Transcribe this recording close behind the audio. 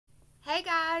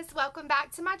guys, welcome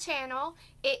back to my channel.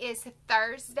 It is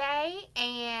Thursday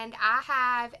and I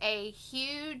have a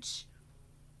huge,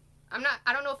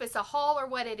 I don't know if it's a haul or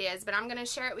what it is, but I'm going to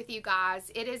share it with you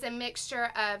guys. It is a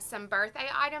mixture of some birthday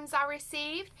items I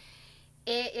received.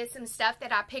 It is some stuff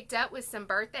that I picked up with some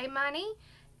birthday money,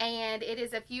 and it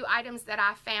is a few items that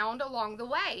I found along the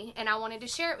way, and I wanted to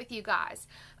share it with you guys.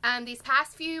 These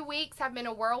past few weeks have been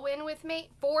a whirlwind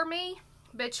for me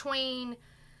between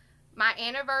my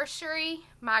anniversary,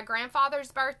 my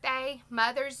grandfather's birthday,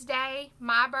 Mother's Day,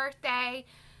 my birthday,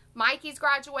 Mikey's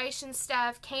graduation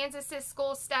stuff, Kansas's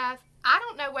school stuff. I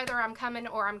don't know whether I'm coming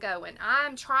or I'm going.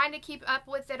 I'm trying to keep up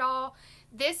with it all.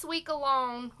 This week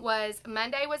alone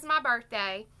Monday was my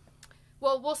birthday.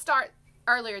 Well, we'll start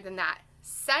earlier than that.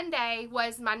 Sunday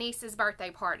was my niece's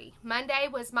birthday party. Monday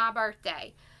was my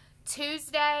birthday.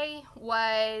 Tuesday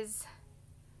was...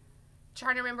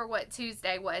 trying to remember what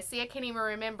Tuesday was. See, I can't even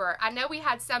remember. I know we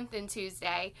had something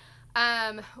Tuesday.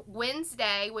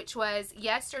 Wednesday, which was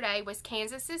yesterday, was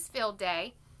Kansas's field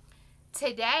day.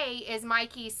 Today is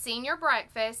Mikey's senior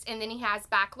breakfast, and then he has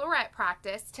baccalaureate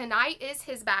practice. Tonight is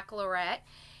his baccalaureate,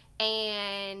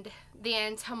 and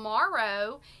then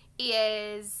tomorrow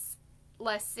is,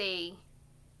 let's see,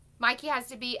 Mikey has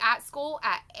to be at school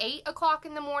at 8 o'clock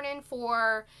in the morning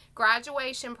for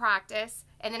graduation practice.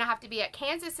 And then I have to be at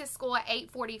Kansas's school at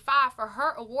 8:45 for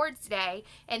her awards day.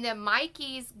 And then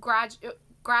Mikey's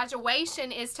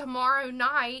graduation is tomorrow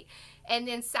night. And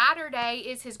then Saturday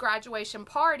is his graduation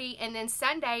party. And then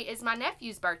Sunday is my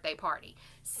nephew's birthday party.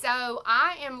 So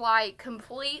I am like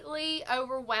completely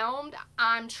overwhelmed.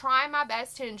 I'm trying my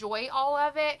best to enjoy all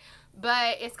of it,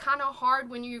 but it's kind of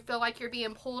hard when you feel like you're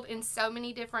being pulled in so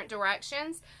many different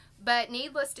directions. But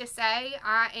needless to say,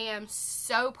 I am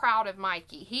so proud of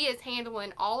Mikey. He is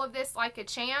handling all of this like a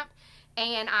champ,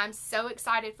 and I'm so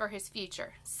excited for his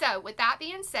future. So with that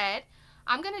being said,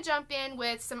 I'm going to jump in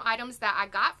with some items that I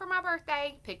got for my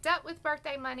birthday, picked up with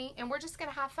birthday money, and we're just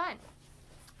going to have fun.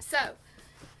 So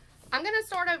I'm going to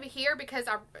start over here because,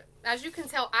 as you can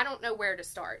tell, I don't know where to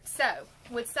start. So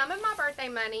with some of my birthday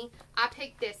money, I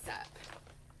picked this up.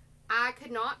 I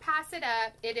could not pass it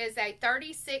up. It is a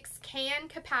 36 can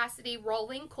capacity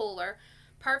rolling cooler,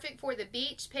 perfect for the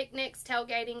beach, picnics,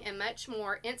 tailgating, and much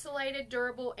more. Insulated,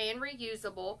 durable, and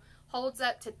reusable. Holds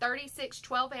up to 36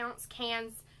 12-ounce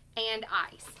cans and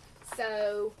ice.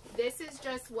 So this is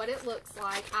just what it looks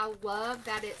like. I love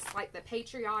that it's like the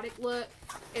patriotic look.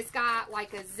 It's got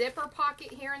like a zipper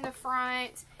pocket here in the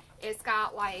front. It's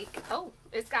got like,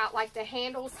 it's got like the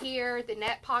handles here, the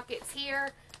net pockets here.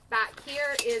 Back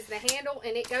here is the handle,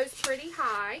 and it goes pretty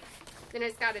high. Then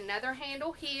it's got another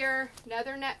handle here,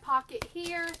 another net pocket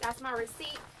here. That's my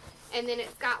receipt. And then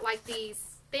it's got like these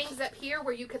things up here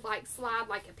where you could like slide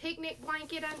like a picnic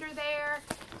blanket under there.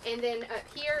 And then up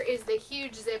here is the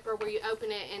huge zipper where you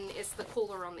open it and it's the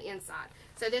cooler on the inside.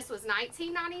 So this was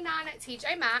 $19.99 at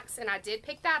TJ Maxx, and I did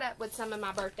pick that up with some of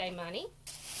my birthday money.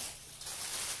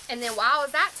 And then while I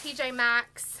was at TJ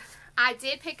Maxx, I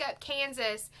did pick up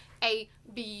Kansas a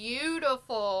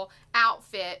beautiful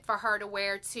outfit for her to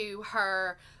wear to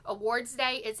her awards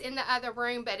day. It's in the other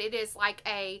room, but it is like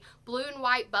a blue and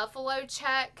white buffalo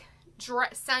check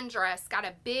sundress. Got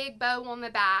a big bow on the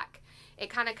back.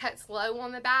 It kind of cuts low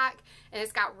on the back, and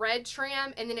it's got red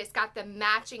trim, and then it's got the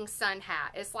matching sun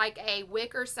hat. It's like a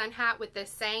wicker sun hat with the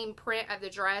same print of the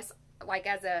dress, like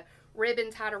as a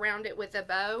ribbon tied around it with a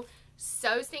bow.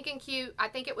 So stinking cute. I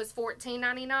think it was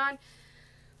 $14.99.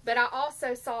 But I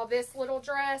also saw this little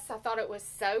dress. I thought it was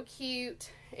so cute.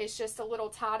 It's just a little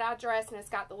tie-dye dress, and it's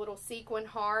got the little sequin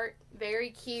heart. Very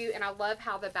cute, and I love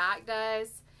how the back does.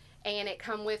 And it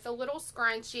come with a little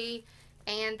scrunchie.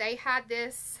 And they had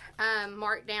this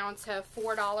marked down to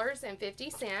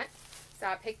 $4.50. So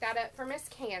I picked that up for Miss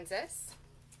Kansas.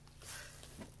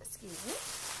 Excuse me.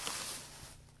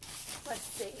 Let's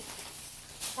see.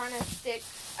 Trying to stick.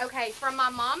 Okay, from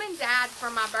my mom and dad for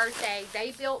my birthday,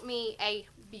 they built me a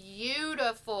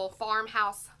beautiful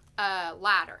farmhouse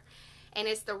ladder, and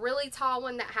it's the really tall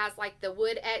one that has like the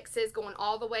wood X's going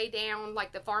all the way down,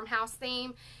 like the farmhouse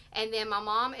theme. And then my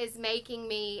mom is making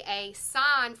me a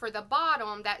sign for the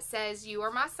bottom that says "You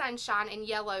are my sunshine" in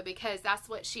yellow, because that's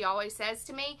what she always says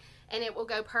to me, and it will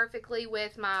go perfectly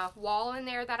with my wall in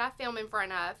there that I film in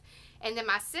front of. And then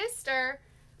my sister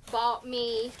bought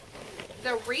me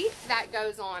the wreath that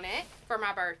goes on it for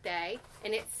my birthday,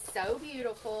 and it's so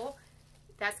beautiful.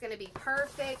 That's going to be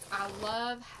perfect. I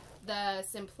love the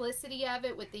simplicity of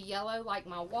it with the yellow like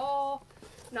my wall.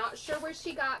 Not sure where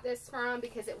she got this from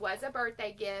because it was a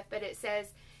birthday gift, but it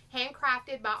says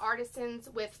handcrafted by artisans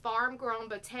with farm-grown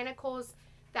botanicals,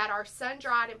 that are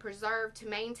sun-dried and preserved to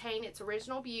maintain its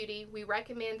original beauty. We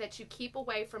recommend that you keep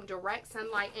away from direct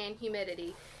sunlight and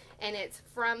humidity. And it's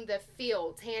from the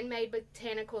fields, handmade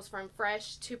botanicals from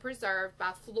fresh to preserved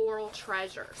by Floral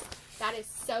Treasures. That is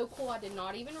so cool. I did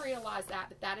not even realize that,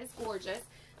 but that is gorgeous.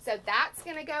 So that's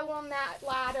going to go on that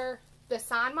ladder. The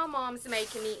sign my mom's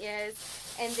making me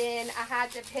is, and then I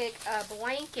had to pick a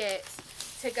blanket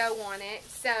to go on it.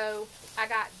 So I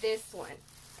got this one,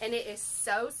 and it is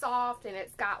so soft, and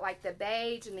it's got like the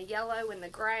beige and the yellow and the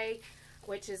gray,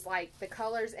 which is like the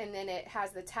colors, and then it has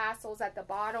the tassels at the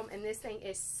bottom, and this thing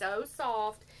is so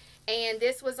soft. And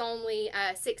this was only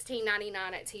 $16.99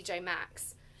 at TJ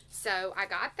Maxx. So I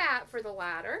got that for the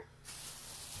ladder.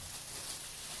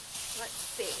 Let's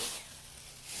see.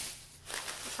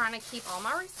 I'm trying to keep all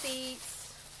my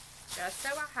receipts just so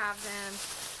I have them,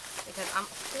 because I'm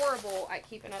horrible at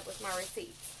keeping up with my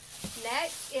receipts.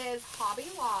 Next is Hobby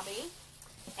Lobby.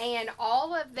 And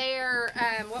all of their,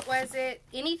 what was it?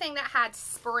 Anything that had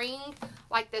spring,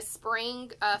 like the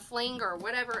spring fling or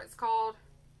whatever it's called,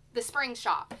 the spring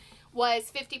shop,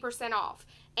 was 50% off.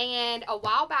 And a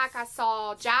while back I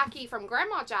saw Jackie from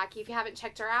Grandma Jackie. If you haven't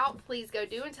checked her out, please go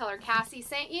do and tell her Cassie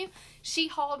sent you. She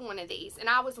hauled one of these, and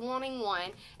I was wanting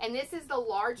one. And this is the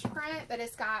large print, but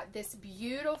it's got this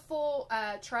beautiful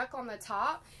truck on the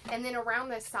top. And then around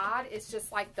the side, it's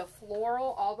just like the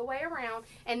floral all the way around.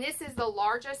 And this is the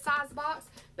largest size box,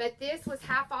 but this was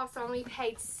half off, so I only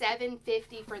paid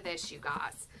 $7.50 for this, you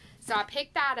guys. So I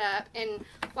picked that up, and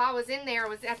while I was in there, I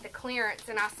was at the clearance,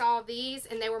 and I saw these,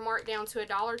 and they were marked down to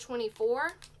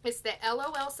 $1.24. It's the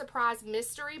LOL Surprise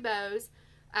Mystery Bows.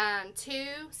 2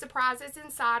 surprises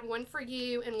inside, one for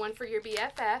you and one for your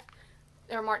BFF.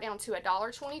 They were marked down to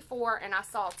 $1.24, and I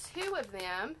saw 2 of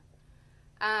them.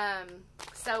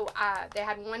 They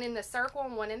had one in the circle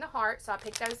and one in the heart, so I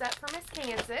picked those up for Miss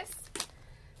Kansas.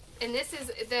 And this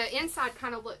is, the inside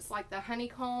kind of looks like the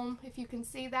honeycomb, if you can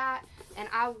see that. And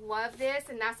I love this,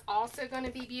 and that's also going to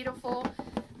be beautiful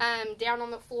down on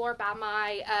the floor by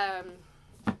my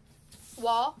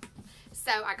wall. So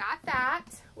I got that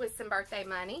with some birthday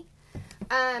money.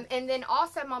 And then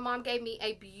also my mom gave me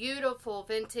a beautiful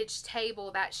vintage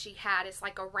table that she had. It's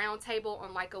like a round table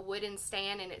on like a wooden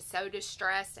stand, and it's so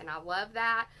distressed, and I love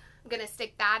that. I'm going to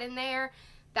stick that in there.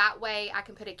 That way I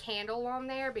can put a candle on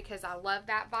there because I love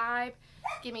that vibe.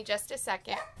 Give me just a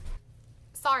second.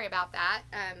 Sorry about that.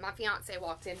 My fiance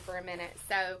walked in for a minute.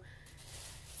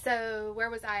 So where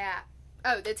was I at?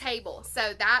 Oh, the table.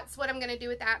 So that's what I'm going to do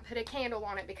with that. Put a candle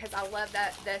on it because I love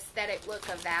the aesthetic look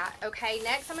of that. Okay,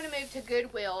 next I'm going to move to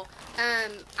Goodwill.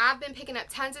 I've been picking up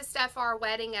tons of stuff for our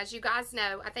wedding. As you guys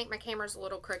know, I think my camera's a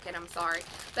little crooked. I'm sorry.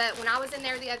 But when I was in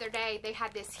there the other day, they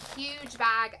had this huge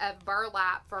bag of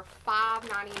burlap for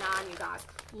 $5.99, you guys.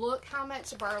 Look how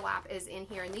much burlap is in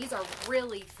here. And these are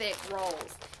really thick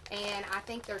rolls. And I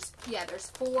think there's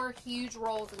 4 huge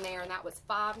rolls in there, and that was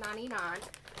 $5.99.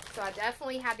 So I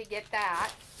definitely had to get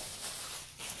that.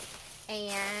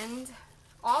 And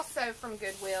also from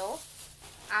Goodwill,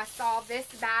 I saw this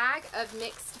bag of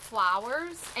mixed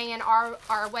flowers. And our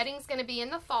wedding's going to be in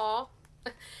the fall.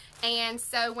 And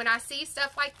so when I see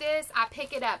stuff like this, I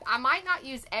pick it up. I might not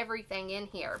use everything in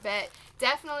here, but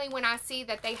definitely when I see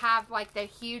that they have like the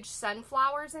huge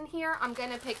sunflowers in here, I'm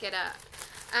going to pick it up.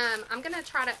 I'm going to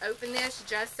try to open this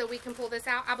just so we can pull this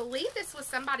out. I believe this was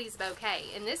somebody's bouquet,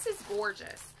 and this is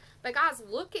gorgeous. But guys,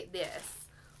 look at this.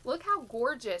 Look how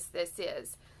gorgeous this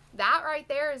is. That right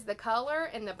there is the color,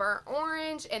 and the burnt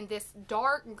orange, and this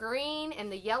dark green,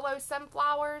 and the yellow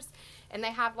sunflowers. And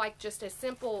they have like just a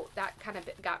simple, that kind of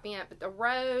got bent, but the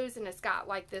rose, and it's got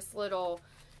like this little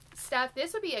stuff.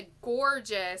 This would be a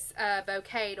gorgeous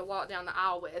bouquet to walk down the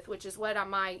aisle with, which is what I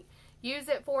might use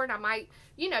it for. And I might,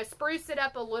 you know, spruce it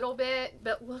up a little bit.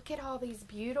 But look at all these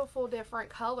beautiful different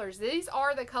colors. These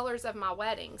are the colors of my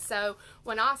wedding. So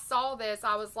when I saw this,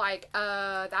 I was like,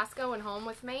 that's going home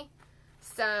with me.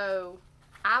 So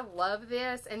I love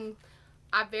this, and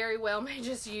I very well may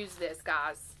just use this,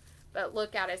 guys. But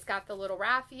look at it. It's got the little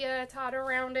raffia tied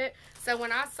around it. So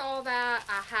when I saw that,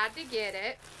 I had to get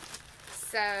it.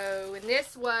 So, and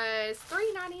this was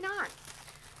 $3.99.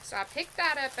 So I picked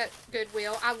that up at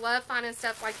Goodwill. I love finding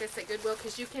stuff like this at Goodwill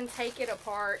because you can take it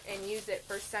apart and use it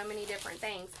for so many different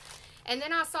things. And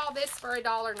then I saw this for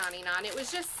 $1.99. It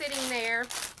was just sitting there.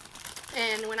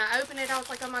 And when I opened it, I was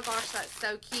like, oh my gosh, that's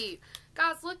so cute.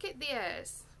 Guys, look at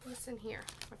this. What's in here?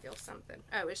 I feel something.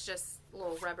 Oh, it's just a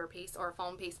little rubber piece or a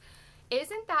foam piece.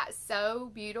 Isn't that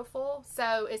so beautiful?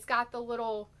 So it's got the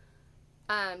little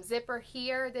zipper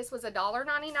here. This was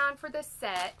 $1.99 for this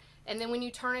set. And then when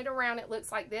you turn it around, it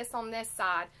looks like this on this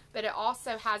side. But it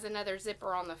also has another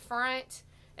zipper on the front.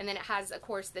 And then it has, of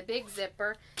course, the big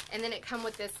zipper. And then it come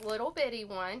with this little bitty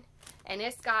one. And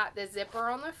it's got the zipper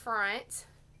on the front.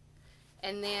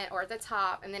 And then, or the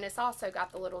top. And then it's also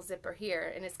got the little zipper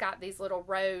here. And it's got these little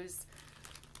rose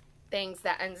things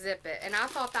that unzip it. And I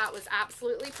thought that was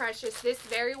absolutely precious. This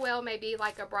very well may be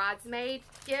like a bridesmaid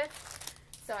gift.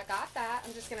 So I got that.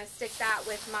 I'm just going to stick that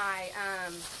with my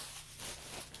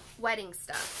wedding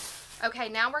stuff. Okay,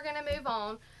 now we're going to move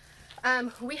on.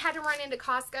 We had to run into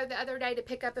Costco the other day to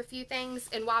pick up a few things,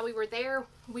 and while we were there,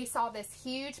 we saw this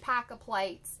huge pack of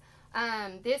plates.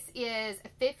 This is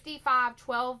 55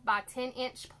 12 by 10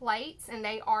 inch plates, and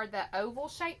they are the oval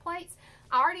shaped plates.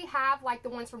 I already have like the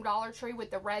ones from Dollar Tree with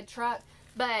the red truck,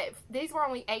 but these were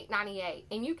only $8.98,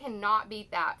 and you cannot beat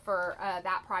that for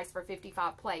that price for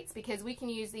 55 plates, because we can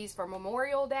use these for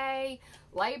Memorial Day,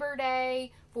 Labor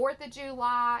Day, 4th of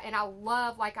July, and I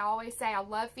love, like I always say, I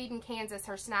love feeding Kansas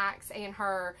her snacks and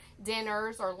her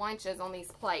dinners or lunches on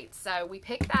these plates. So we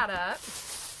picked that up.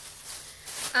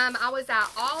 I was at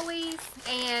Ollie's,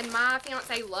 and my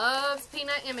fiance loves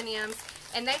peanut M&Ms,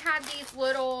 and they had these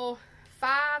little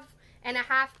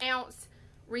 5.5 ounce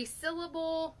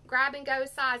resealable grab-and-go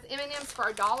size M&Ms for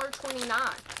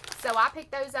 $1.29. So I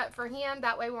picked those up for him.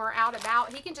 That way when we're out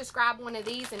about, he can just grab one of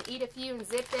these and eat a few and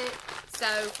zip it. So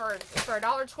for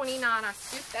 $1.29, I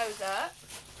scooped those up.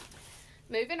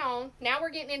 Moving on. Now we're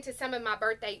getting into some of my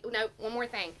birthday. No, one more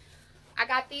thing. I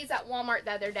got these at Walmart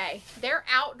the other day. Their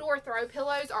outdoor throw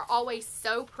pillows are always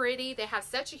so pretty. They have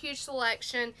such a huge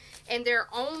selection, and they're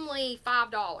only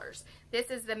 $5. This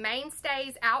is the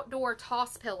Mainstays Outdoor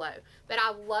Toss Pillow. But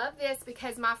I love this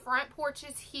because my front porch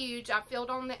is huge. I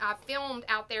filmed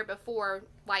out there before,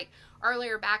 like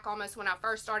earlier back almost when I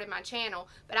first started my channel.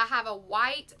 But I have a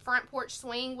white front porch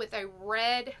swing with a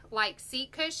red like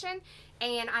seat cushion.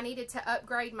 And I needed to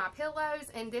upgrade my pillows.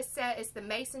 And this set is the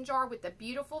mason jar with the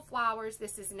beautiful flowers.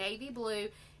 This is navy blue.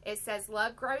 It says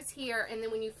love grows here. And then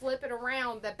when you flip it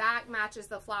around, the back matches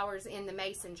the flowers in the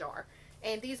mason jar.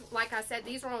 And these, like I said,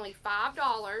 these were only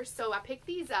 $5. So I picked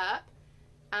these up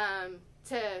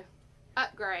to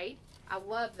upgrade. I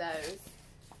love those.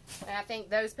 And I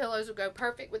think those pillows will go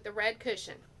perfect with the red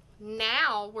cushion.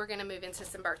 Now we're going to move into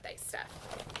some birthday stuff.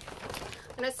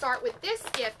 I'm going to start with this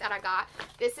gift that I got.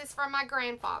 This is from my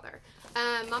grandfather.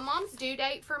 My mom's due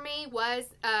date for me was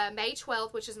May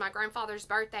 12th, which is my grandfather's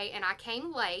birthday, and I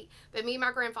came late. But me and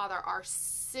my grandfather are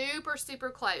super,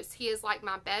 super close. He is like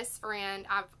my best friend.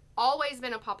 I've always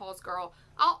been a Pawpaw's girl.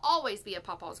 I'll always be a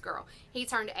Pawpaw's girl. He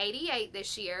turned 88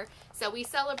 this year, so we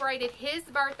celebrated his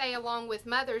birthday along with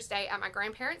Mother's Day at my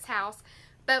grandparents' house.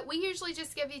 But we usually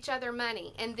just give each other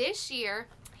money. And this year,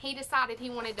 he decided he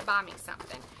wanted to buy me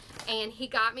something. And he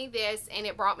got me this, and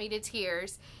it brought me to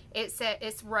tears. It said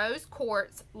it's rose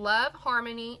quartz, love,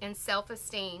 harmony, and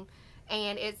self-esteem.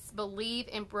 And it's believe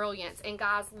in brilliance. And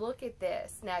guys, look at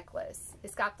this necklace.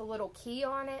 It's got the little key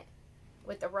on it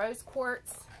with the rose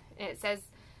quartz. And it says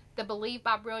the Believe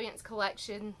by Brilliance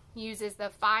collection uses the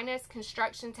finest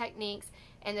construction techniques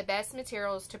and the best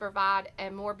materials to provide a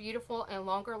more beautiful and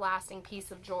longer lasting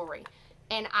piece of jewelry.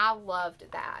 And I loved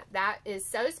that. That is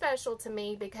so special to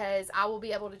me because I will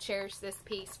be able to cherish this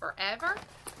piece forever.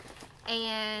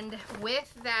 And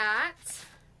with that,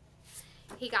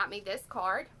 he got me this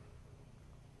card.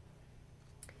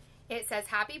 It says,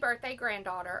 happy birthday,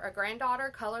 granddaughter. A granddaughter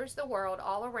colors the world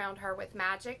all around her with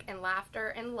magic and laughter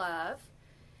and love.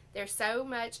 There's so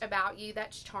much about you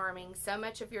that's charming. So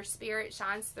much of your spirit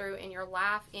shines through in your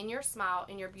laugh, in your smile,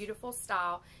 in your beautiful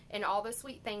style, and all the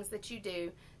sweet things that you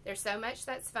do. There's so much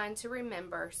that's fun to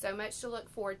remember, so much to look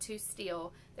forward to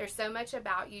still. There's so much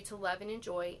about you to love and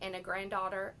enjoy, and a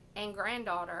granddaughter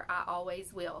I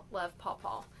always will. Love,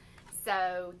 Pawpaw.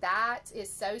 So that is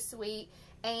so sweet.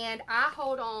 And I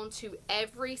hold on to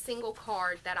every single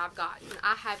card that I've gotten.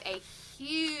 I have a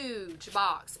huge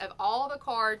box of all the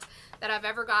cards that I've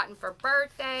ever gotten for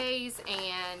birthdays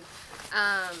and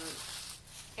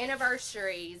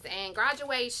anniversaries and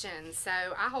graduations. So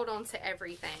I hold on to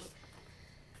everything.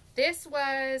 This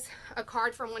was a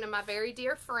card from one of my very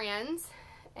dear friends.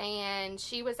 And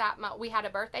she was at we had a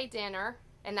birthday dinner.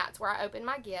 And that's where I opened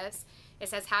my gifts. It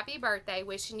says, happy birthday,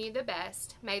 wishing you the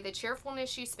best. May the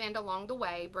cheerfulness you spend along the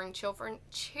way bring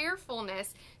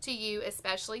cheerfulness to you,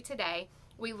 especially today.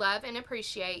 We love and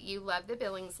appreciate you. Love the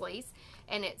Billingsleys.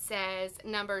 And it says,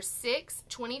 number 6,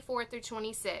 24 through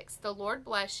 26. The Lord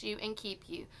bless you and keep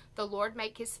you. The Lord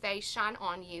make his face shine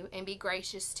on you and be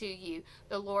gracious to you.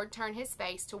 The Lord turn his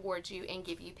face towards you and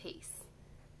give you peace.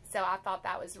 So I thought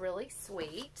that was really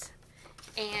sweet.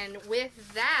 And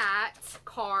with that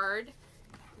card,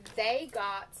 they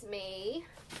got me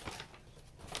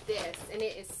this, and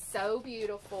it is so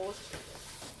beautiful.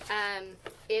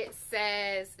 It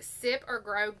says sip or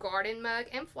grow garden mug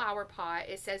and flower pot.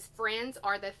 It says friends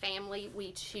are the family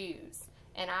we choose.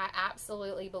 And I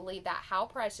absolutely believe that. How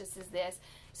precious is this?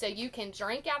 So you can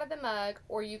drink out of the mug,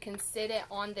 or you can sit it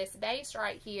on this base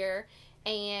right here,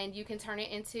 and you can turn it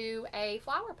into a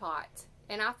flower pot.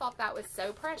 And I thought that was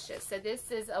so precious. So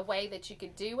this is a way that you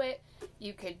could do it.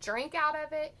 You could drink out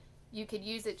of it. You could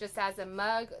use it just as a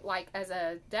mug, like as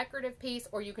a decorative piece,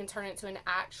 or you can turn it to an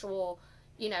actual,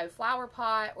 you know, flower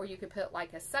pot, or you could put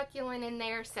like a succulent in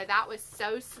there. So that was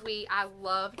so sweet. I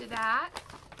loved that.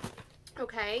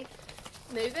 Okay,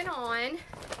 moving on.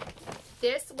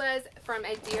 This was from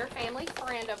a dear family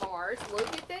friend of ours.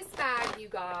 Look at this bag, you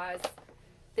guys.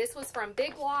 This was from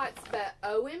Big Lots, but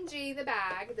OMG the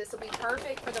bag. This will be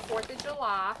perfect for the 4th of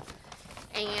July.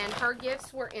 And her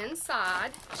gifts were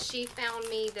inside. She found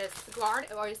me this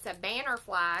garden, or it's a banner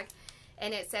flag,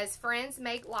 and it says, friends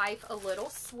make life a little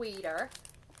sweeter.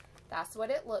 That's what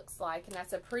it looks like, and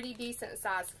that's a pretty decent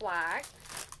sized flag.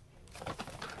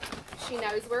 She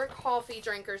knows we're coffee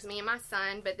drinkers, me and my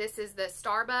son, but this is the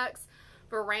Starbucks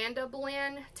Veranda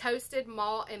Blend Toasted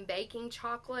Malt and Baking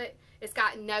Chocolate. It's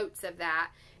got notes of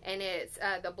that, and it's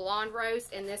the blonde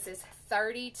roast, and this is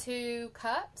 32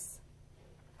 cups.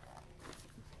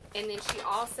 And then she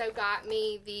also got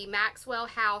me the Maxwell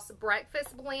House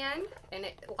Breakfast Blend, and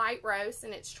it light roast,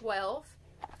 and it's 12.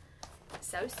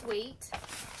 So sweet.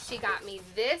 She got me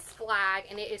this flag,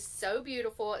 and it is so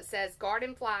beautiful. It says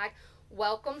Garden Flag,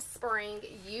 Welcome Spring.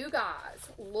 You guys,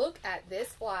 look at this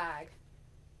flag.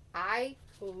 I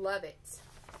love it.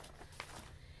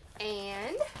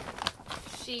 And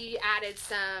she added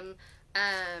some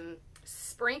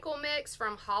sprinkle mix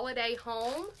from Holiday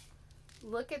Home.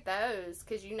 Look at those,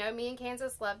 because you know me and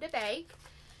Kansas love to bake.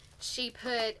 She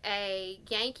put a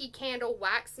Yankee Candle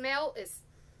wax melt. It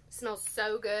smells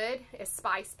so good. It's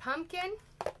spiced pumpkin.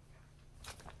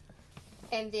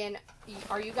 And then,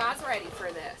 are you guys ready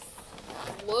for this?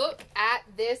 Look at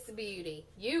this beauty.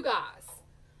 You guys,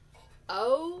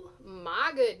 oh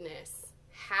my goodness.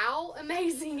 How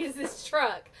amazing is this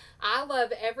truck? I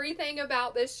love everything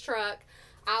about this truck.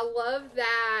 I love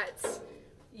that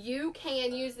you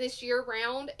can use this year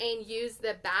round and use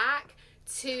the back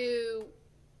to,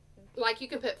 like, you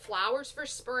can put flowers for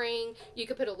spring. You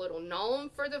could put a little gnome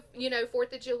for the,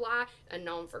 4th of July, a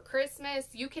gnome for Christmas.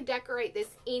 You can decorate this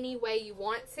any way you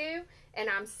want to, and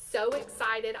I'm so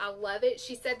excited. I love it.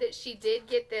 She said that she did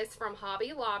get this from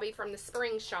Hobby Lobby from the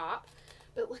spring shop,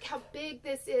 but look how big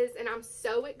this is, and I'm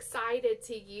so excited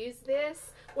to use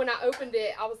this. When I opened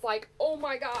it, I was like, oh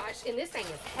my gosh, and this thing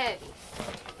is heavy.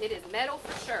 It is metal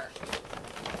for sure.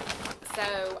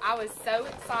 So I was so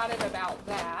excited about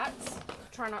that.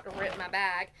 Try not to rip my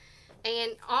bag.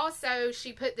 And also,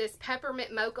 she put this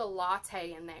peppermint mocha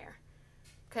latte in there.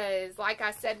 Because, like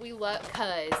I said, we love,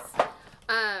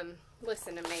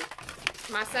 listen to me.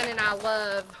 My son and I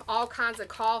love all kinds of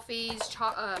coffees,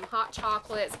 hot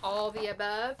chocolates, all the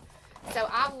above. So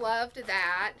I loved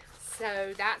that.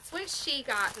 So that's what she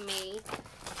got me.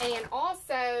 And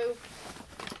also,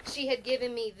 she had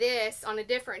given me this on a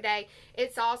different day.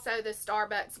 It's also the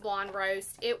Starbucks Blonde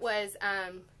Roast. It was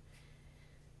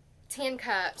 10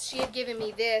 cups. She had given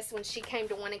me this when she came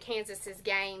to one of Kansas's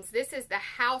games. This is the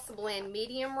House Blend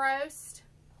Medium Roast.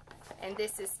 And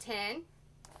this is 10.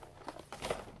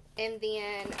 And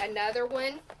then another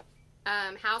one,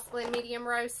 House Blend Medium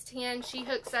Roast 10. She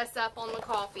hooks us up on the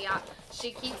coffee.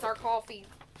 She keeps our coffee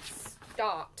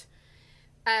stocked.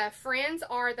 Friends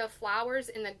are the flowers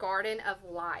in the garden of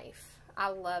life. I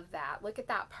love that. Look at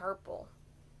that purple.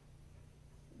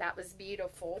 That was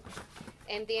beautiful.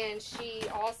 And then she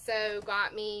also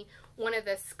got me one of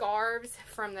the scarves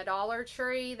from the Dollar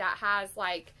Tree that has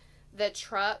like the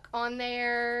truck on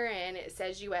there, and it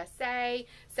says USA.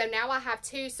 So now I have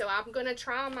two, so I'm going to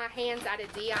try my hands at a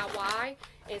DIY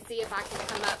and see if I can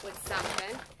come up with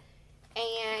something.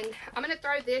 And I'm going to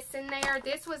throw this in there.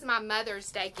 This was my Mother's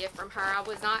Day gift from her. I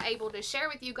was not able to share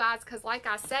with you guys because, like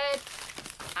I said,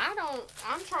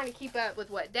 I'm trying to keep up with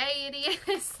what day it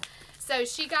is. So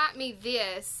she got me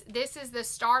this. This is the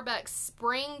Starbucks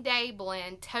Spring Day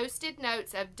Blend, Toasted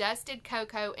Notes of Dusted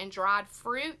Cocoa and Dried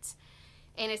Fruit.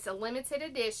 And it's a limited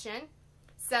edition.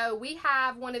 So we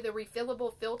have one of the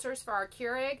refillable filters for our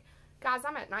Keurig. Guys,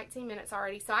 I'm at 19 minutes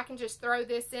already, so I can just throw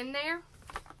this in there.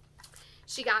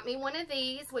 She got me one of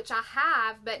these, which I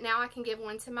have, but now I can give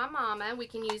one to my mama. We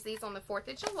can use these on the 4th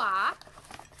of July.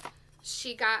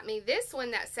 She got me this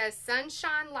one that says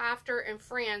Sunshine, Laughter, and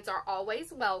Friends are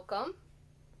always welcome.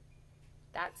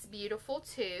 That's beautiful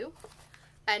too.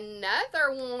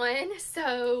 Another one,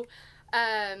 so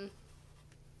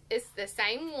it's the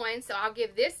same one, so I'll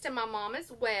give this to my mom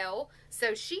as well,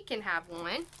 so she can have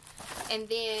one. And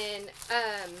then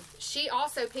she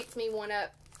also picked me one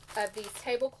up of these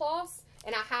tablecloths,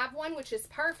 and I have one, which is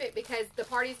perfect because the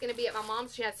party's going to be at my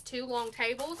mom's. She has 2 long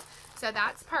tables, so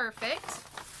that's perfect.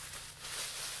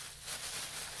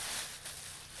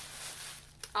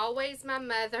 Always my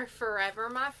mother, forever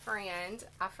my friend.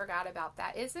 I forgot about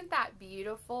that. Isn't that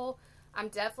beautiful? I'm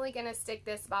definitely going to stick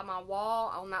this by my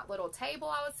wall on that little table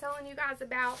I was telling you guys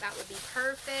about. That would be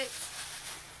perfect.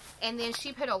 And then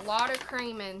she put a lot of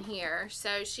cream in here.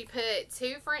 So she put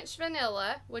 2 French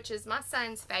vanilla, which is my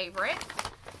son's favorite.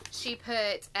 She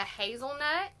put a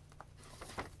hazelnut.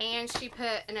 And she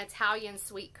put an Italian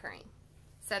sweet cream.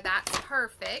 So that's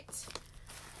perfect.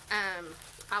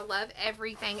 I love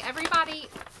everything. Everybody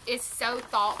is so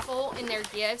thoughtful in their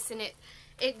gifts, and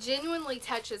it genuinely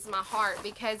touches my heart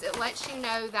because it lets you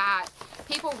know that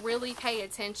people really pay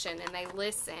attention and they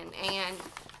listen, and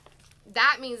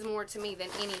that means more to me than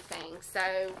anything.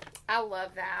 So I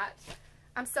love that.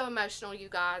 I'm so emotional, you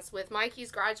guys, with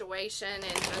Mikey's graduation,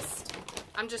 and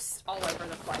I'm just all over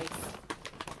the place.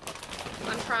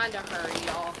 I'm trying to hurry,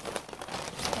 y'all.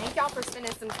 Thank y'all for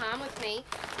spending some time with me.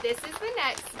 This is the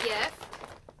next gift.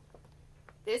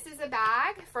 This is a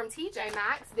bag from TJ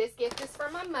Maxx. This gift is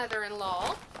from my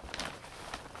mother-in-law.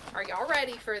 Are y'all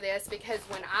ready for this? Because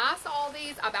when I saw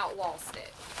these, I about lost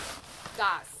it.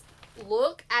 Guys,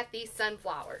 look at these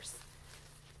sunflowers.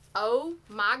 Oh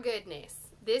my goodness.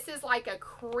 This is like a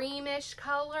creamish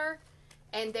color.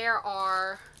 And there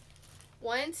are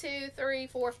 1, 2, 3,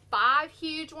 4, 5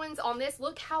 huge ones on this.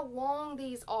 Look how long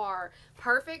these are.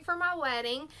 Perfect for my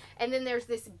wedding. And then there's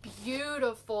this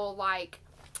beautiful, like,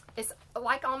 it's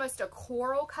like almost a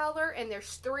coral color, and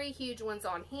there's 3 huge ones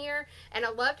on here. And I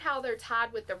loved how they're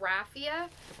tied with the raffia.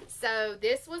 So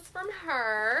this was from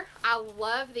her. I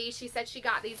love these. She said she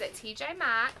got these at TJ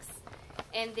Maxx.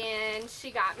 And then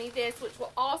she got me this, which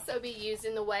will also be used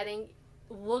in the wedding.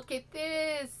 Look at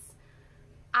this.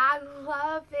 I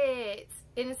love it.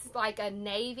 And it's like a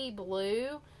navy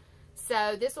blue.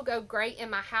 So this will go great in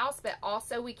my house, but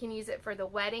also we can use it for the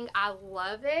wedding. I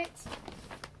love it.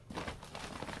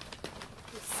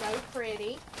 So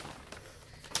pretty.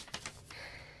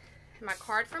 My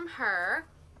card from her.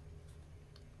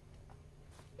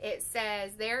 It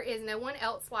says, "There is no one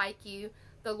else like you.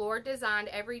 The Lord designed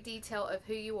every detail of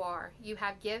who you are. You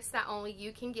have gifts that only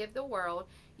you can give the world.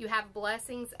 You have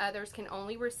blessings others can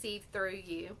only receive through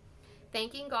you.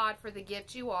 Thanking God for the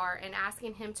gift you are and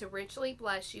asking Him to richly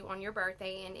bless you on your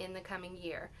birthday and in the coming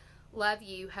year. Love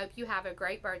you. Hope you have a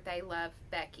great birthday. Love,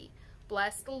 Becky."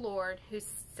 Bless the Lord who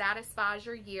satisfies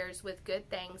your years with good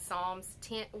things. Psalms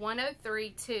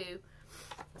 103:2.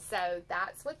 So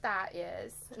that's what that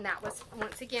is. And that was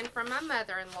once again from my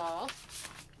mother-in-law.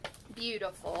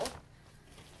 Beautiful.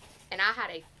 And I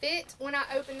had a fit when I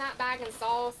opened that bag and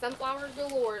saw sunflowers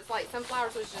galore. It's like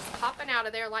sunflowers was just popping out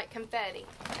of there like confetti.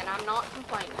 And I'm not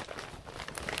complaining.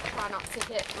 Try not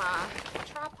to hit my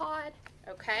tripod.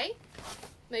 Okay.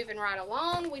 Moving right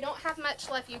along. We don't have much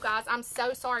left, you guys. I'm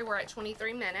so sorry we're at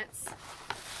 23 minutes.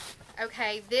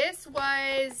 Okay, this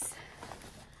was,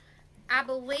 I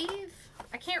believe,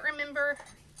 I can't remember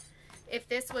if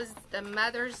this was the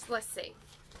mother's, let's see.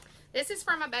 This is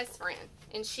from my best friend,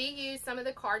 and she used some of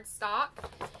the cardstock,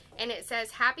 and it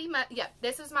says,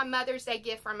 this is my Mother's Day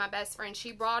gift from my best friend.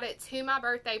 She brought it to my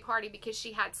birthday party because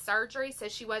she had surgery, so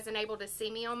she wasn't able to see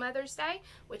me on Mother's Day,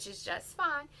 which is just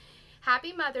fine.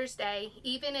 Happy Mother's Day,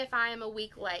 even if I am a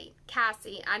week late.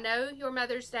 Cassie, I know your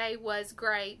Mother's Day was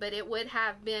great, but it would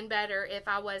have been better if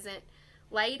I wasn't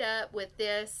laid up with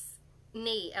this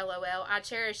knee, LOL. I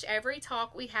cherish every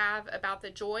talk we have about the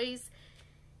joys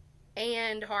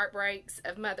and heartbreaks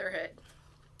of motherhood.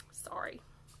 Sorry.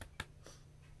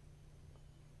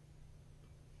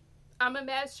 I'm a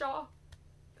mess, y'all.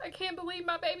 I can't believe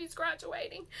my baby's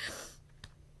graduating.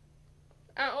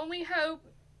 I only hope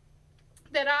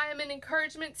that I am an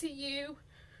encouragement to you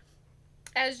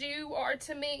as you are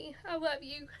to me. I love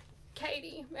you,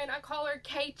 Katie. And I call her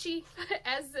Keichi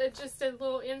as just a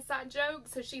little inside joke.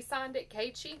 So she signed it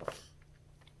Keichi.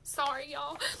 Sorry,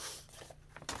 y'all.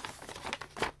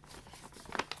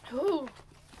 Ooh.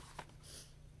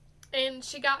 And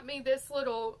she got me this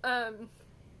little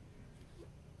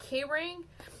key ring.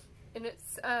 And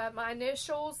it's my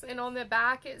initials. And on the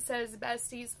back it says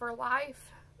Besties for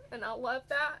Life. And I love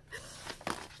that.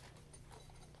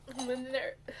 When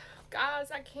they're,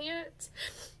 guys, I can't.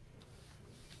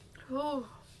 Oh,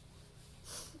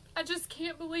 I just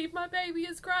can't believe my baby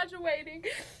is graduating.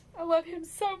 I love him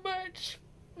so much.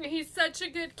 He's such a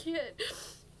good kid.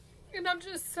 And I'm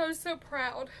just so, so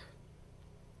proud.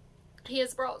 He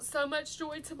has brought so much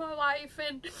joy to my life,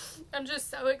 and I'm just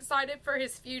so excited for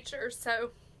his future.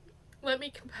 So let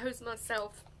me compose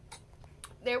myself.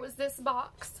 There was this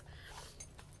box,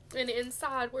 and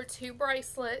inside were 2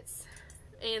 bracelets,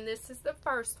 and this is the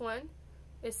first one.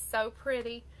 It's so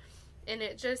pretty, and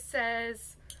it just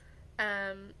says,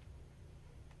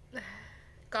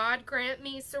 God grant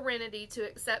me serenity to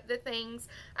accept the things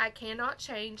I cannot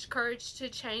change, courage to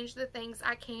change the things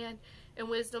I can, and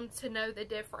wisdom to know the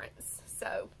difference.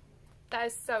 So that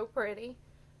is so pretty.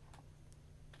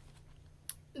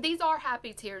 These are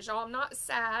happy tears, y'all. I'm not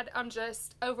sad. I'm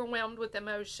just overwhelmed with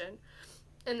emotion.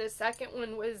 And the second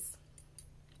one was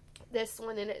this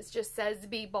one, and it just says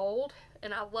be bold.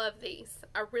 And I love these.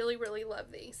 I really, really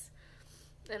love these.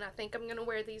 And I think I'm going to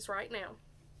wear these right now.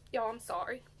 Y'all, I'm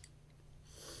sorry.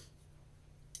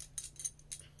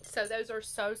 So those are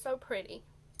so, so pretty.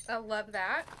 I love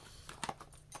that.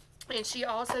 And she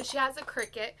has a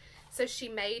Cricut. So she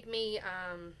made me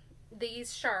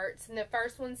these shirts. And the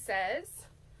first one says,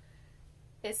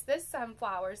 it's the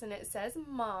sunflowers, and it says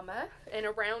mama. And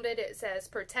around it, it says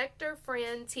protector,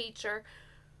 friend, teacher,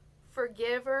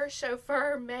 forgiver,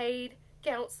 chauffeur, maid,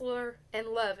 counselor, and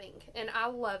loving. And I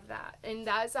love that. And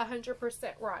that's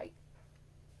 100% right.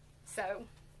 So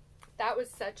that was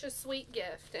such a sweet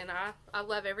gift, and I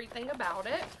love everything about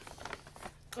it.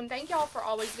 And thank y'all for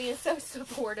always being so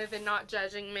supportive and not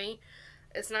judging me.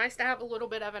 It's nice to have a little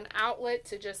bit of an outlet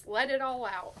to just let it all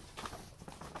out.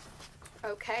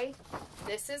 Okay,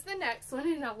 this is the next one,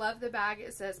 and I love the bag.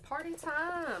 It says party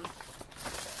time.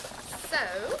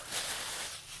 So,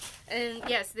 and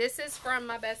yes, this is from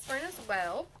my best friend as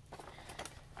well.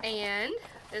 And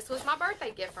this was my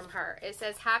birthday gift from her. It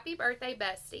says, happy birthday,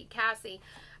 bestie. Cassie,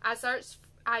 I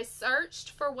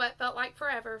searched for what felt like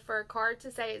forever for a card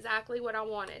to say exactly what I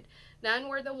wanted. None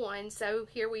were the one, so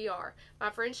here we are. My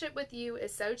friendship with you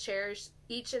is so cherished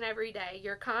each and every day.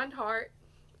 Your kind heart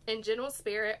and gentle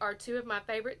spirit are 2 of my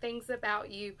favorite things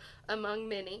about you among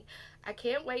many. I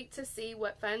can't wait to see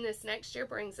what fun this next year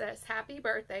brings us. Happy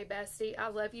birthday, bestie. I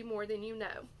love you more than you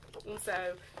know. And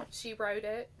so she wrote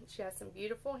it. She has some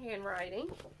beautiful handwriting.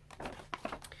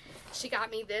 She got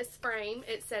me this frame.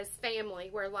 It says family,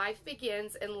 where life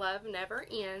begins and love never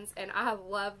ends. And I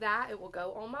love that. It will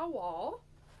go on my wall.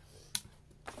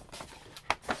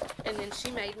 And then she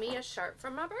made me a shirt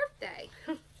for my birthday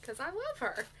because I love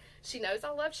her. She knows I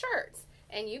love shirts.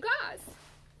 And you guys,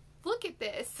 look at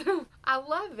this. I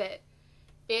love it.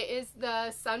 It is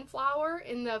the sunflower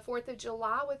in the 4th of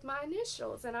July with my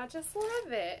initials, and I just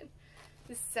love it.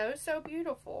 It's so, so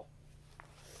beautiful.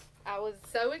 I was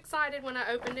so excited when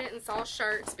I opened it and saw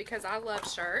shirts because I love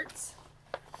shirts.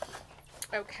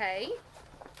 Okay.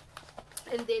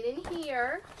 And then in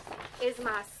here is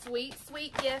my sweet,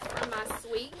 sweet gift from my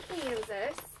sweet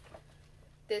Kansas.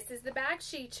 This is the bag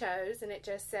she chose, and it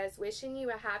just says, wishing you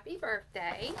a happy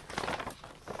birthday.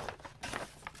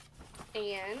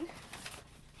 And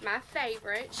my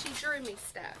favorite, she drew me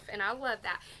stuff, and I love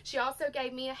that. She also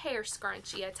gave me a hair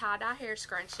scrunchie, a tie-dye hair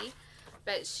scrunchie.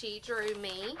 But she drew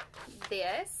me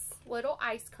this little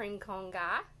ice cream cone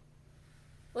guy.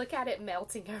 Look at it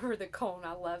melting over the cone.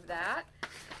 I love that.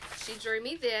 She drew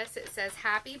me this. It says,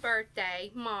 happy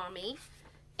birthday, mommy.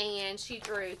 And she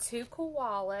drew 2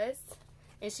 koalas.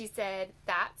 And she said,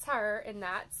 that's her and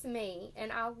that's me.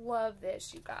 And I love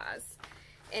this, you guys.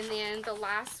 And then the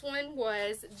last one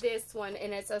was this one.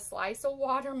 And it's a slice of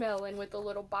watermelon with a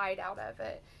little bite out of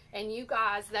it. And you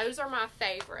guys, those are my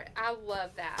favorite. I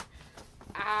love that.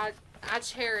 I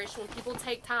cherish when people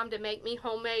take time to make me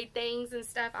homemade things and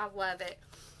stuff. I love it.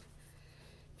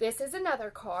 This is another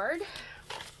card.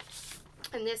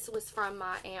 And this was from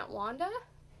my Aunt Wanda.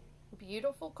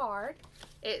 Beautiful card.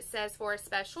 It says, for a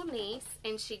special niece,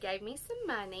 and she gave me some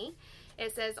money.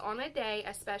 It says, on a day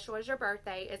as special as your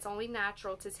birthday, it's only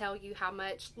natural to tell you how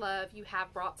much love you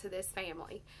have brought to this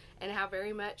family and how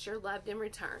very much you're loved in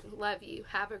return. Love you.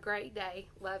 Have a great day.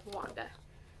 Love, Wanda.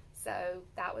 So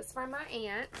that was from my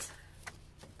aunt.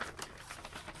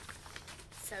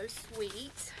 So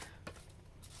sweet.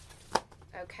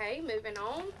 Okay, moving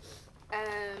on.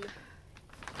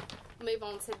 Move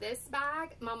on to this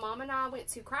bag. My mom and I went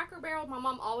to Cracker Barrel. My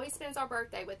mom always spends our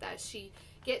birthday with us. She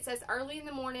gets us early in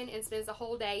the morning and spends the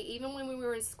whole day. Even when we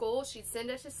were in school, she'd send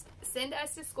us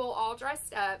to school all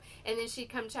dressed up, and then she'd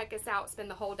come check us out, spend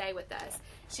the whole day with us.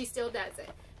 She still does it.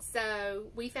 So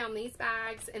we found these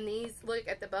bags, and these, look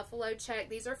at the buffalo check.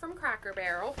 These are from Cracker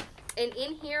Barrel. And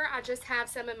in here, I just have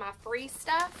some of my free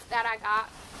stuff that I got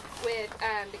with,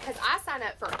 because I sign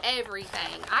up for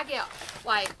everything. I get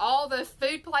like all the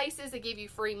food places that give you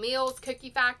free meals, Cookie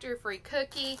Factory, free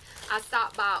cookie. I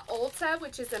stopped by Ulta,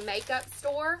 which is a makeup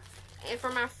store,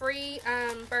 for my free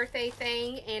birthday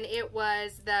thing, and it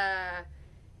was the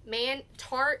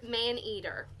Tarte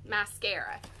Man-Eater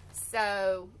mascara.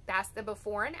 So that's the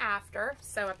before and after.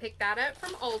 So I picked that up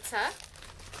from Ulta.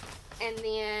 And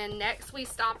then next we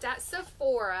stopped at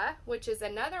Sephora, which is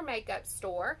another makeup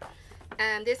store.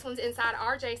 This one's inside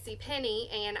our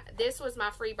JCPenney, and this was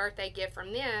my free birthday gift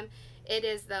from them. It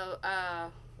is the, I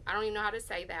don't even know how to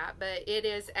say that, but it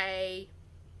is a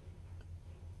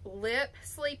lip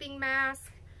sleeping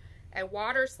mask, a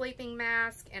water sleeping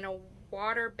mask, and a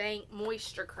water bank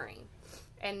moisture cream.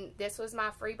 And this was my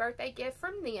free birthday gift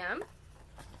from them.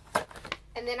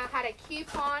 And then I had a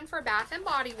coupon for Bath and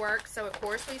Body Works, so of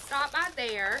course we stopped by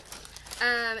there.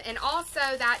 And also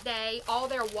that day, all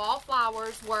their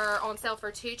wallflowers were on sale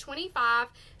for $2.25.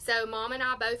 So Mom and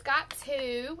I both got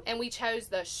 2, and we chose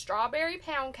the strawberry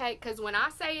pound cake, because when I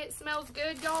say it smells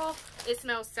good, y'all, it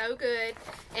smells so good.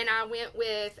 And I went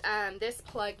with this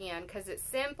plug-in because it's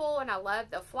simple and I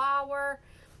love the flower.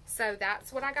 So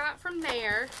that's what I got from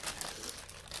there.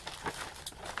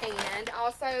 And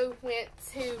also went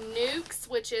to Nuke's,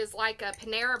 which is like a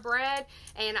Panera Bread,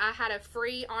 and I had a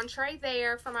free entree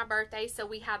there for my birthday, so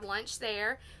we had lunch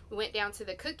there. We went down to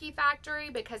the Cookie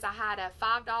Factory because I had a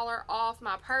 $5 off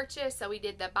my purchase, so we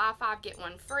did the buy 5 get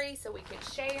 1 free so we could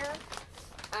share.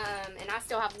 And I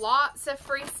still have lots of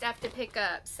free stuff to pick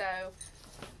up. So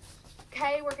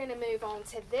okay, we're gonna move on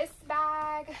to this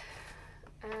bag.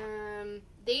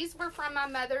 These were from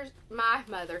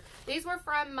these were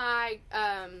from my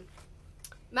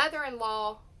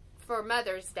mother-in-law for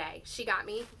Mother's Day. She got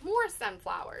me more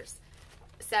sunflowers.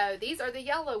 So these are the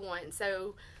yellow ones.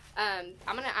 So I'm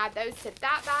going to add those to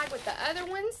that bag with the other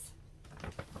ones.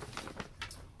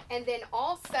 And then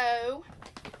also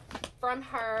from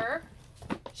her,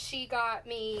 she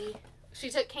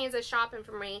took Kansas shopping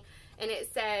for me. And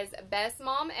it says, best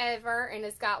mom ever. And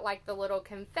it's got like the little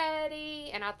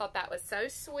confetti. And I thought that was so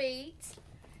sweet.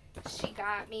 She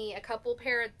got me a couple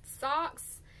pair of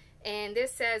socks. And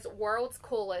this says, world's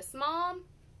coolest mom.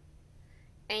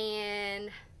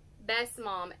 And best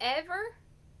mom ever.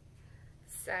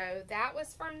 So that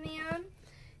was from them.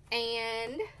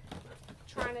 And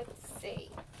trying to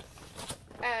see.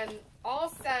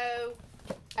 Also,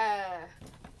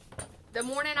 the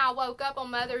morning I woke up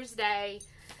on Mother's Day,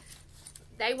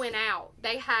 they went out.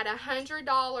 They had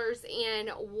 $100 in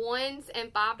ones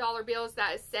and $5 bills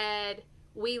that said,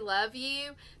 we love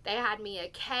you. They had me a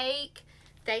cake.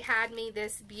 They had me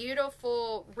this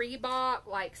beautiful Reebok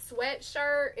like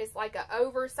sweatshirt. It's like an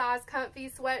oversized comfy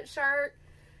sweatshirt.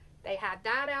 They had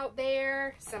that out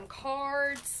there. Some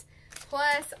cards.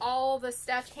 Plus all the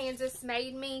stuff Kansas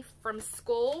made me from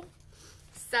school.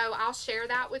 So I'll share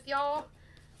that with y'all.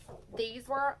 These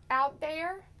were out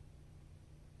there.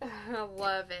 I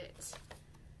love it.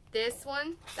 This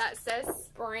one that says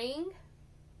spring.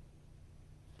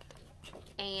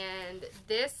 And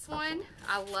this one,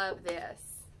 I love this.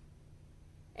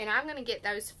 And I'm going to get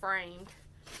those framed.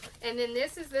 And then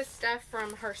this is the stuff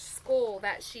from her school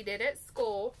that she did at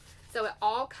school. So it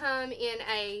all come in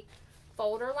a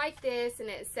folder like this. And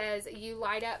it says, you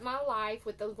light up my life,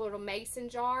 with the little mason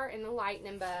jar and the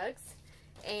lightning bugs.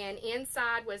 And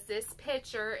inside was this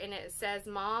picture, and it says,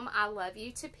 Mom, I love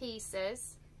you to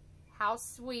pieces. How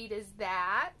sweet is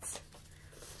that?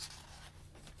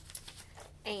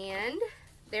 And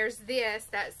there's this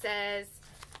that says,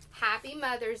 Happy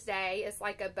Mother's Day. It's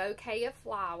like a bouquet of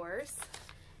flowers.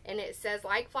 And it says,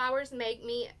 like flowers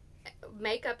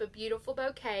make up a beautiful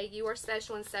bouquet. You are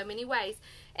special in so many ways.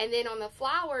 And then on the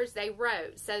flowers, they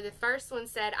wrote. So the first one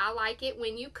said, I like it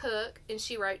when you cook. And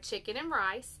she wrote chicken and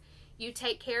rice. You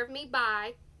take care of me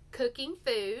by cooking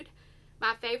food.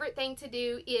 My favorite thing to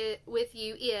do with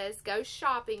you is go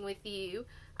shopping with you.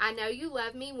 I know you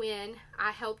love me when I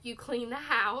help you clean the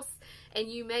house. And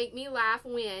you make me laugh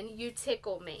when you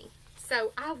tickle me.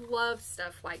 So I love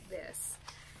stuff like this.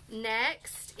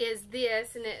 Next is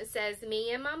this, and it says,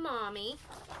 me and my mommy.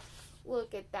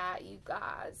 Look at that, you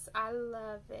guys. I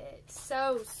love it.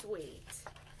 So sweet.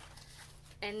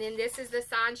 And then this is the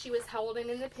sign she was holding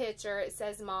in the picture. It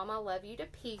says, Mom, I love you to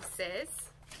pieces.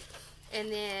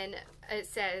 And then it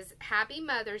says, Happy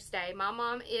Mother's Day. My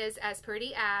mom is as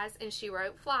pretty as, and she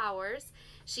wrote flowers.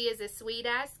 She is as sweet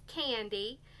as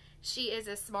candy. She is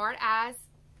as smart as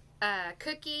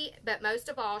cookie. But most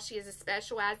of all, she is as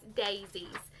special as daisies.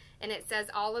 And it says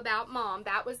all about Mom.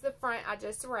 That was the front I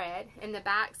just read. And the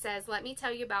back says, let me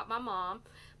tell you about my mom.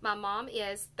 My mom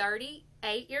is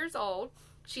 38 years old.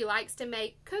 She likes to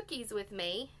make cookies with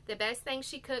me. The best thing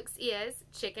she cooks is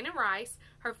chicken and rice.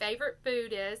 Her favorite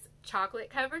food is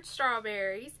chocolate-covered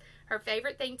strawberries. Her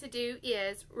favorite thing to do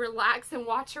is relax and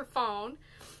watch her phone.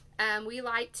 We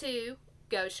like to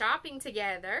go shopping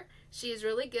together. She is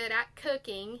really good at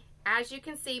cooking. As you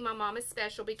can see, my mom is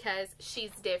special because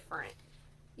she's different.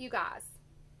 You guys,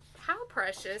 how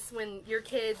precious when your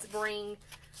kids bring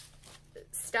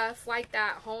stuff like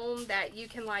that home that you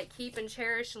can like keep and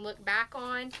cherish and look back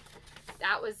on.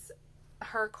 That was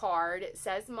her card. It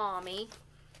says Mommy.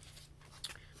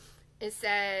 It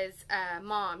says,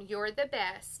 Mom, you're the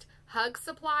best. Hug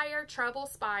supplier, trouble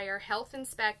spire, health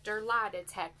inspector, lie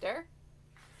detector.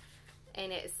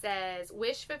 And it says,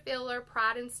 wish fulfiller,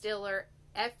 pride instiller,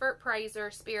 effort praiser,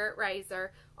 spirit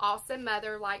raiser, awesome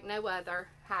mother like no other.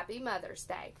 Happy Mother's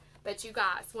Day. But you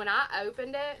guys, when I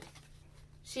opened it,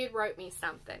 she had wrote me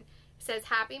something. It says,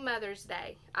 Happy Mother's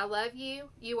Day. I love you.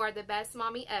 You are the best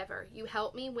mommy ever. You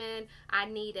help me when I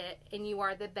need it, and you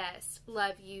are the best.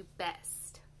 Love you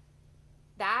best.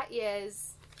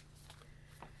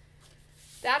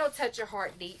 That'll touch your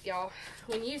heart deep, y'all.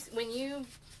 When you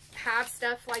have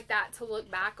stuff like that to look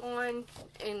back on,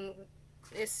 and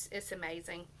it's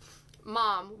amazing.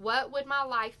 Mom, what would my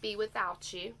life be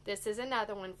without you? This is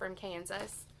another one from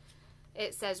Kansas.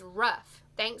 It says, rough.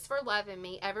 Thanks for loving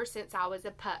me ever since I was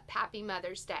a pup. Happy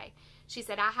Mother's Day. She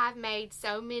said, I have made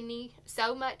so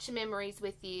much memories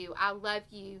with you. I love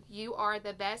you. You are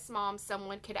the best mom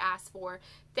someone could ask for.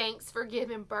 Thanks for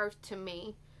giving birth to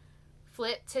me.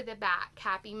 Flip to the back.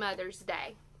 Happy Mother's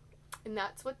Day. And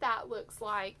that's what that looks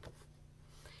like.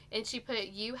 And she put,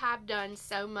 you have done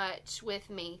so much with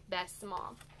me, best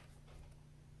mom.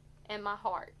 And my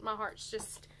heart's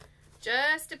just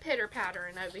a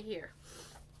pitter-pattering over here.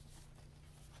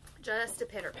 Just a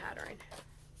pitter-pattering.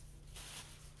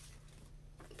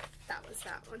 That was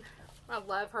that one. I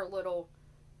love her little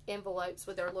envelopes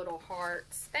with their little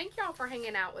hearts. Thank y'all for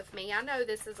hanging out with me. I know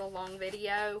this is a long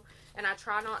video, and I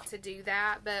try not to do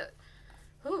that, but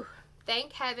whew,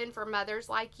 thank heaven for mothers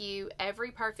like you.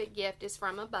 Every perfect gift is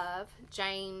from above.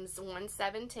 James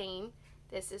 1:17.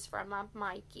 This is from my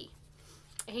Mikey.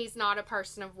 He's not a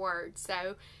person of words,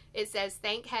 so it says,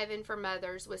 thank heaven for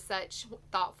mothers with such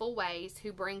thoughtful ways,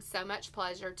 who bring so much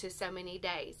pleasure to so many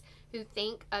days, who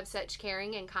think of such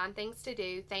caring and kind things to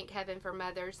do. Thank heaven for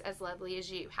mothers as lovely as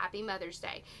you. Happy Mother's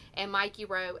Day. And Mikey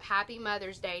wrote, Happy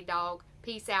Mother's Day, dog.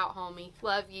 Peace out, homie.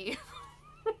 Love you.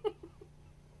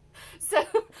 So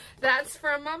that's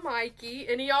from my Mikey,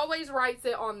 and he always writes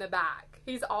it on the back.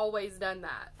 He's always done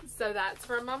that. So that's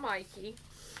from my Mikey.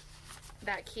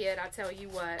 That kid, I tell you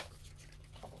what.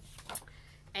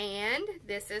 And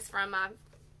this is from my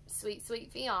sweet,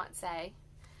 sweet fiance.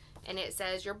 And it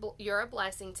says, you're a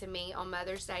blessing to me on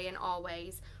Mother's Day and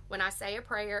always. When I say a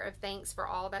prayer of thanks for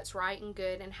all that's right and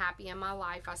good and happy in my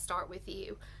life, I start with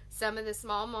you. Some of the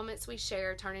small moments we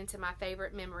share turn into my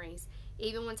favorite memories.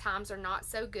 Even when times are not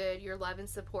so good, your love and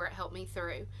support help me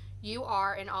through. You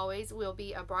are and always will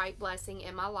be a bright blessing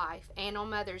in my life. And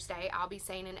on Mother's Day, I'll be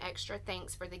saying an extra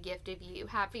thanks for the gift of you.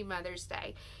 Happy Mother's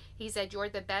Day. He said, you're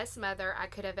the best mother I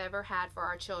could have ever had for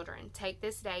our children. Take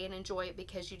this day and enjoy it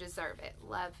because you deserve it.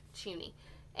 Love, Chuny.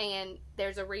 And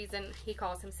there's a reason he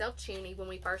calls himself Chuny. When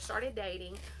we first started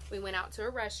dating, we went out to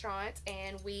a restaurant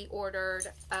and we ordered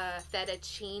a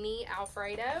fettuccine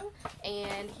Alfredo.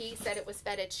 And he said it was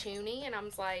fettuccine. And I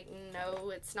was like,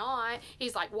 no, it's not.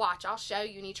 He's like, watch, I'll show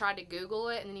you. And he tried to Google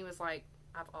it. And then he was like,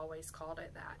 I've always called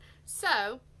it that.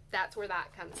 So that's where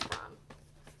that comes from.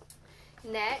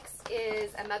 Next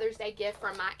is a Mother's Day gift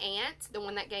from my aunt, the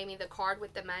one that gave me the card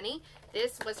with the money.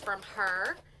 This was from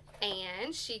her,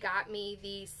 and she got me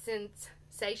the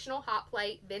Sensational Hot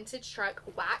Plate Vintage Truck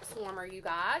Wax Warmer, you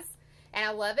guys. And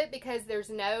I love it because there's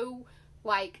no,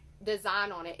 like,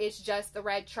 design on it. It's just the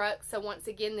red truck. So, once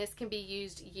again, this can be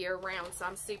used year-round. So,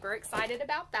 I'm super excited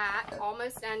about that.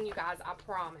 Almost done, you guys, I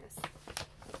promise.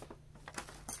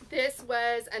 This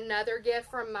was another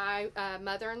gift from my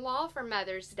mother-in-law for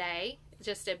Mother's Day.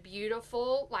 Just a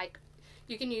beautiful, like,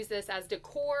 you can use this as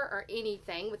decor or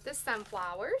anything with the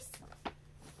sunflowers.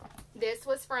 This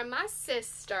was from my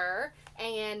sister,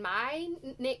 and my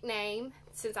nickname,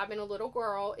 since I've been a little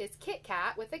girl, is Kit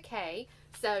Kat with a K.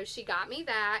 So she got me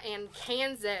that, and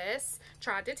Kansas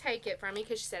tried to take it from me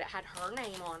because she said it had her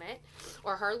name on it,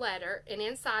 or her letter. And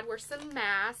inside were some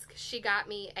masks. She got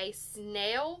me a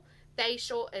Snail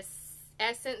Facial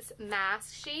Essence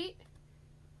Mask Sheet.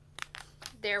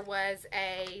 There was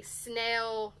a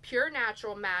Snail Pure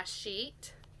Natural Mask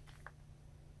Sheet.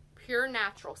 Pure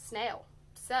Natural Snail.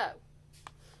 So,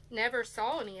 never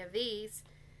saw any of these.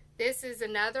 This is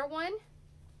another one.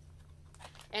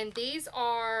 And these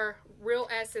are Real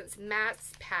Essence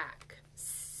Mask Pack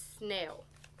Snail.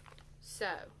 So,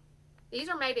 these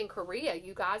are made in Korea,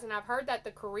 you guys. And I've heard that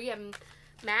the Korean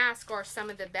masks are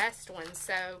some of the best ones.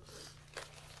 So,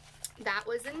 that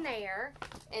was in there.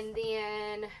 And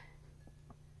then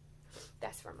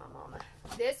that's from my mama.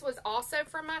 This was also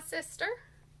from my sister.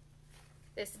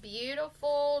 This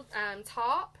beautiful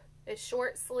top. It's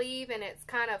short sleeve and it's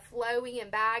kind of flowy and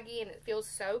baggy and it feels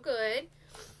so good.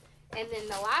 And then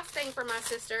the last thing for my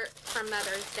sister from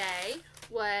Mother's Day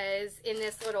was in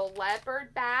this little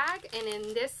leopard bag, and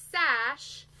in this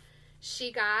sash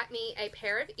she got me a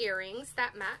pair of earrings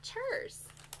that match hers.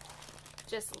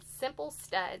 Just simple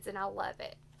studs, and I love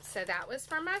it. So that was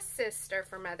for my sister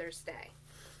for Mother's Day.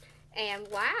 And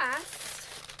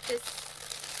last, this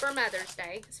for Mother's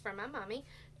Day is from my mommy.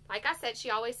 Like I said, she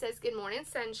always says good morning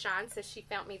sunshine, so she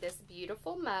found me this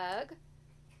beautiful mug. It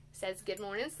says good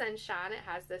morning sunshine. It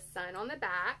has the sun on the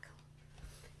back.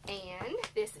 And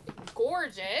this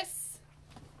gorgeous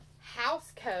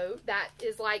house coat that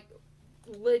is like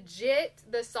legit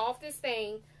the softest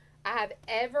thing I have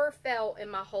ever felt in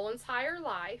my whole entire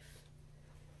life.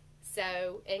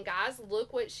 So, and guys,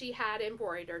 look what she had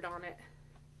embroidered on it.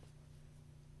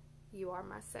 You are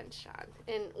my sunshine.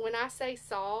 And when I say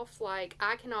soft, like,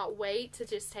 I cannot wait to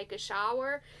just take a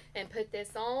shower and put this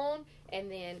on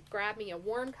and then grab me a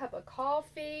warm cup of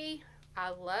coffee. I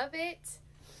love it.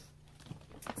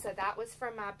 So that was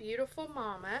from my beautiful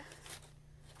mama,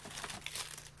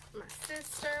 my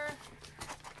sister,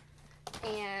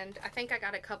 and I think I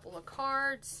got a couple of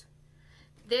cards.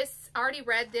 This, I already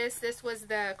read this. This was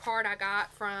the card I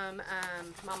got from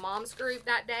my mom's group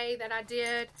that day that I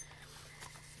did.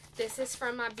 This is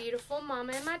from my beautiful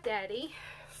mama and my daddy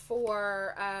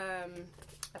for,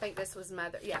 I think this was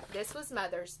this was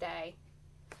Mother's Day.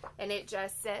 And it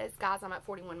just says, guys, I'm at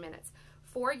 41 minutes.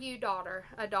 For you, daughter.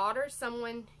 A daughter is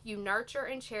someone you nurture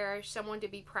and cherish, someone to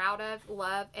be proud of,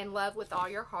 love, and love with all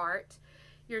your heart.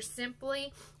 You're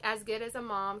simply as good as a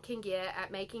mom can get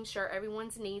at making sure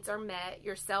everyone's needs are met.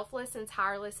 You're selfless and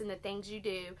tireless in the things you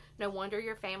do. No wonder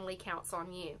your family counts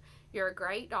on you. You're a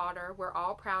great daughter we're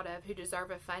all proud of, who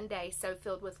deserve a fun day so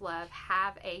filled with love.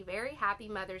 Have a very happy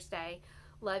Mother's Day.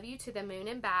 Love you to the moon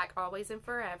and back, always and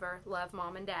forever. Love,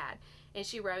 Mom and Dad. And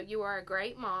she wrote, you are a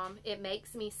great mom. It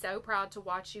makes me so proud to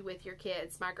watch you with your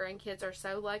kids. My grandkids are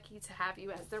so lucky to have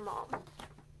you as their mom.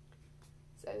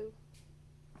 So,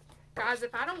 guys,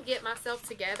 if I don't get myself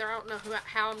together, I don't know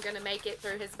how I'm going to make it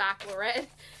through his baccalaureate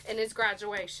and his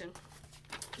graduation.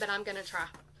 But I'm going to try.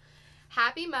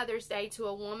 Happy Mother's Day to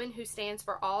a woman who stands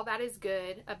for all that is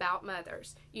good about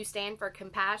mothers. You stand for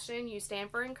compassion, you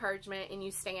stand for encouragement, and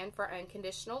you stand for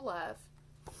unconditional love.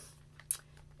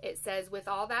 It says, with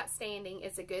all that standing,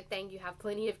 it's a good thing you have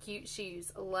plenty of cute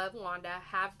shoes. Love, Wanda.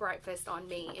 Have breakfast on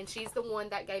me. And she's the one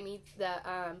that gave me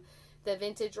the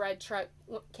vintage red truck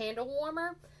candle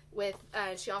warmer. With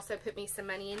she also put me some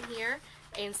money in here.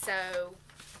 And so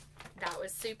that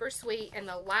was super sweet. And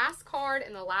the last card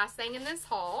and the last thing in this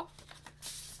haul,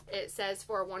 it says,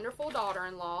 for a wonderful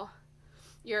daughter-in-law.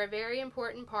 You're a very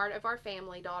important part of our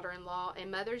family, daughter-in-law, and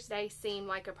Mother's Day seemed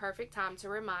like a perfect time to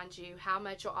remind you how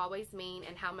much you'll always mean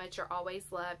and how much you're always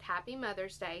loved. Happy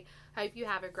Mother's Day. Hope you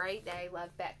have a great day. Love,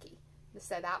 Becky.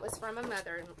 So that was from a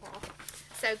mother-in-law.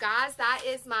 So, guys, that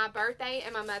is my birthday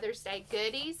and my Mother's Day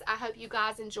goodies. I hope you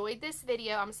guys enjoyed this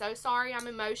video. I'm so sorry I'm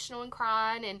emotional and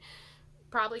crying and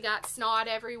probably got snot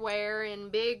everywhere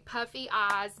and big puffy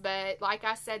eyes, but like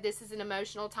I said, this is an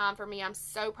emotional time for me. I'm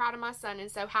so proud of my son and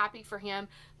so happy for him,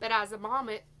 but as a mom,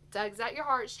 it tugs at your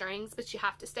heartstrings, but you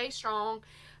have to stay strong.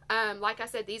 Like I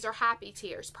said, these are happy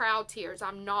tears, proud tears.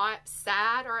 I'm not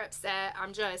sad or upset.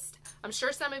 I'm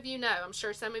sure some of you know. I'm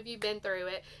sure some of you have been through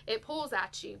it. It pulls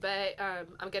at you, but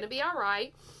I'm going to be all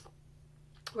right.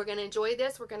 We're going to enjoy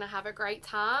this. We're going to have a great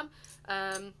time.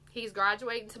 He's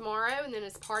graduating tomorrow, and then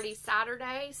his party's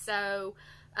Saturday. So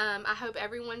I hope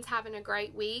everyone's having a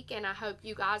great week, and I hope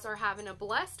you guys are having a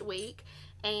blessed week.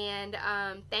 And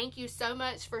thank you so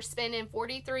much for spending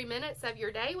 43 minutes of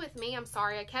your day with me. I'm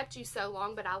sorry I kept you so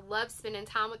long, but I love spending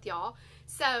time with y'all.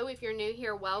 So if you're new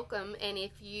here, welcome. And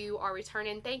if you are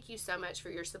returning, thank you so much for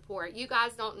your support. You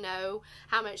guys don't know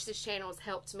how much this channel has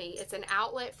helped me. It's an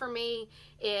outlet for me.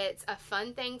 It's a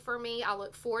fun thing for me. I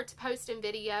look forward to posting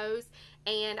videos.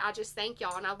 And I just thank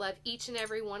y'all. And I love each and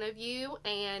every one of you.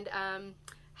 And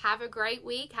have a great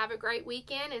week. Have a great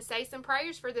weekend. And say some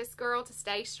prayers for this girl to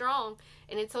stay strong.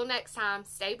 And until next time,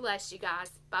 stay blessed, you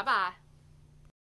guys. Bye-bye.